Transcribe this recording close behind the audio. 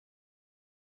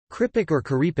Kripik or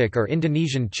Kripik are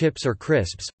Indonesian chips or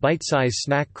crisps, bite-size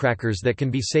snack crackers that can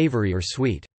be savory or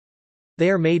sweet. They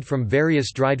are made from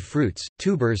various dried fruits,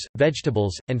 tubers,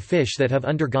 vegetables, and fish that have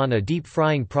undergone a deep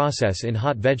frying process in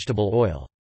hot vegetable oil.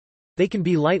 They can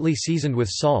be lightly seasoned with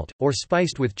salt, or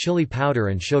spiced with chili powder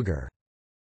and sugar.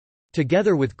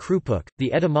 Together with krupuk,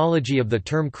 the etymology of the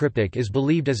term kripik is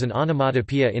believed as an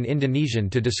onomatopoeia in Indonesian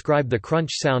to describe the crunch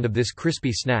sound of this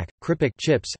crispy snack. Kripik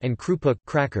chips and krupuk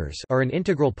crackers are an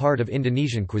integral part of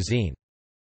Indonesian cuisine.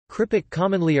 Kripik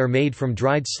commonly are made from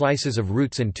dried slices of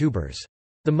roots and tubers.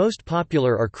 The most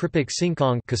popular are kripik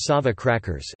singkong cassava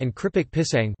crackers and kripik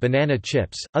pisang banana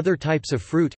chips. Other types of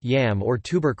fruit, yam or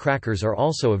tuber crackers are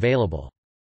also available.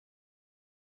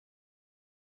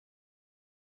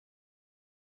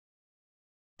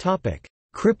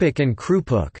 Kripik and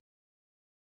krupuk.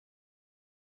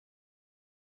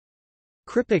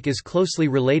 Kripik is closely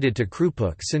related to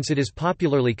krupuk since it is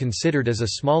popularly considered as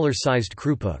a smaller-sized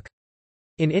krupuk.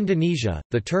 In Indonesia,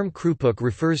 the term krupuk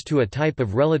refers to a type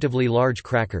of relatively large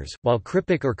crackers, while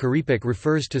kripik or keripik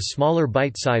refers to smaller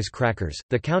bite-size crackers,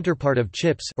 the counterpart of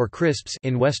chips or crisps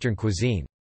in Western cuisine.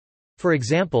 For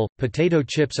example, potato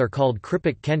chips are called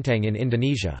kripik kentang in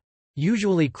Indonesia.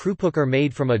 Usually krupuk are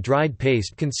made from a dried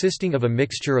paste consisting of a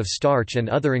mixture of starch and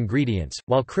other ingredients,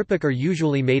 while kripik are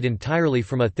usually made entirely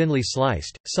from a thinly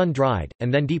sliced, sun-dried,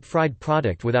 and then deep-fried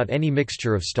product without any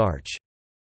mixture of starch.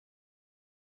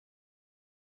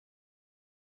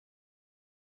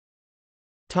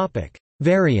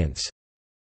 Variants.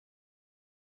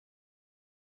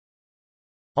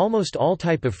 Almost all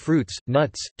type of fruits,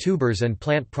 nuts, tubers and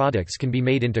plant products can be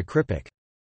made into kripik.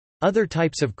 Other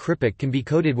types of kripik can be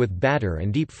coated with batter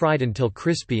and deep-fried until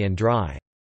crispy and dry.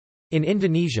 In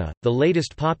Indonesia, the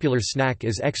latest popular snack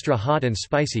is extra hot and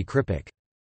spicy kripik.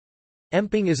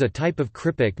 Emping is a type of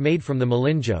kripik made from the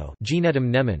melinjo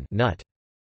nut.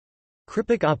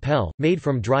 Kripik apel, made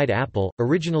from dried apple,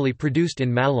 originally produced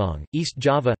in Malang, East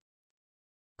Java.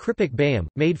 Kripik bayam,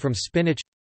 made from spinach.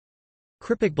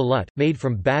 Kripik balut, made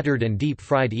from battered and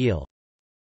deep-fried eel.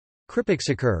 Kripik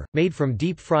seker, made from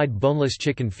deep-fried boneless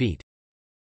chicken feet.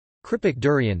 Kripik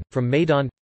durian, from Medan.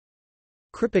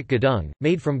 Kripik gedung,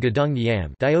 made from gedung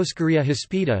yam Dioscorea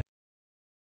hispida.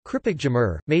 Kripik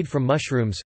jamur, made from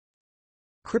mushrooms.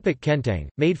 Kripik kentang,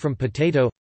 made from potato.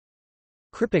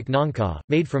 Kripik nangka,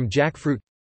 made from jackfruit.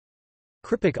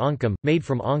 Kripik ongkem, made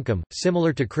from ongkem,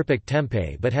 similar to kripik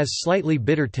tempeh but has slightly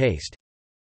bitter taste.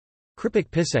 Kripik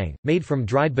pisang, made from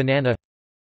dried banana.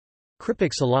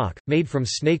 Kripik salak, made from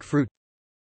snake fruit.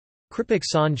 Kripik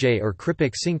sanjay or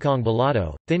kripik singkong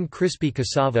balado, thin crispy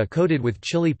cassava coated with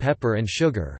chili pepper and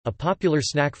sugar, a popular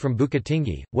snack from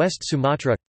Bukittinggi, West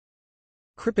Sumatra.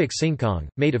 Kripik singkong,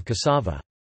 made of cassava.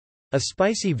 A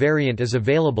spicy variant is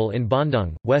available in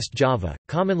Bandung, West Java,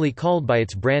 commonly called by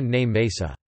its brand name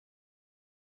Mesa.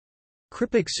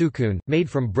 Kripik sukun, made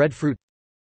from breadfruit.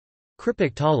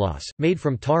 Kripik talas, made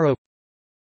from taro.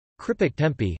 Kripik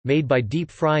tempeh, made by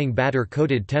deep-frying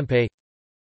batter-coated tempeh.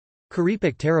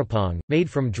 Kripik terapang, made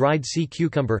from dried sea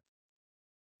cucumber.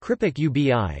 Kripik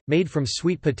ubi, made from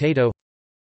sweet potato.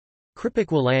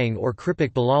 Kripik walang or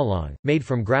kripik belalang, made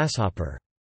from grasshopper.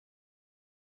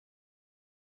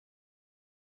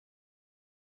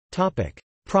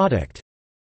 Product.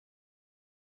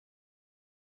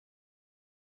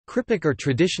 Kripik are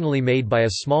traditionally made by a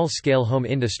small-scale home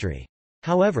industry.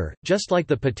 However, just like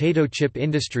the potato chip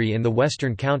industry in the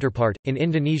Western counterpart, in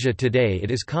Indonesia today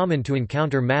it is common to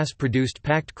encounter mass-produced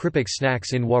packed kripik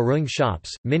snacks in warung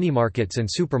shops, mini-markets and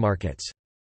supermarkets.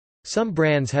 Some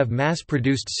brands have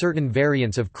mass-produced certain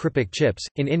variants of kripik chips.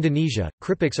 In Indonesia,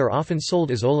 kripiks are often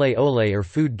sold as oleh-oleh or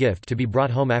food gift to be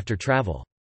brought home after travel.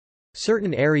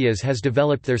 Certain areas has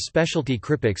developed their specialty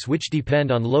kripiks which depend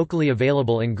on locally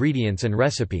available ingredients and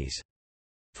recipes.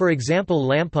 For example,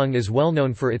 Lampung is well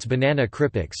known for its banana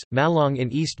kripiks, Malang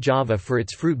in East Java for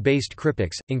its fruit-based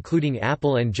kripiks, including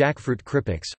apple and jackfruit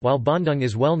kripiks, while Bandung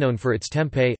is well known for its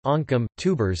tempeh, ongkem,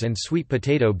 tubers and sweet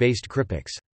potato-based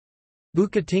kripiks.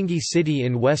 Bukittinggi city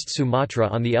in West Sumatra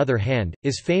on the other hand,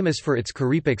 is famous for its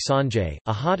kripik sanjay,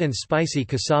 a hot and spicy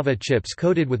cassava chips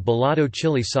coated with balado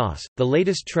chili sauce. The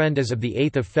latest trend as of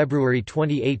 8 February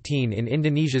 2018 in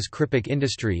Indonesia's kripik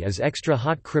industry is extra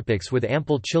hot kripiks with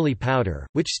ample chili powder,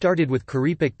 which started with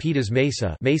kripik pitas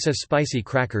Mesa spicy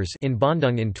crackers in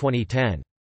Bandung in 2010.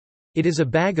 It is a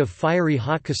bag of fiery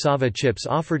hot cassava chips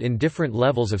offered in different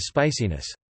levels of spiciness.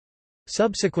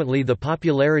 Subsequently the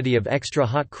popularity of extra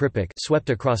hot kripik swept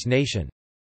across nation.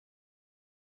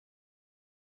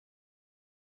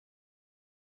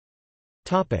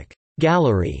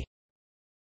 Gallery.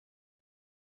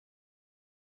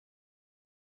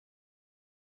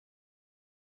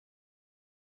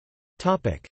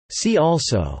 See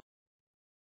also: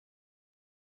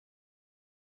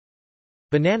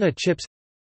 banana chips,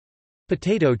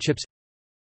 potato chips,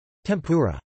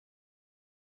 tempura.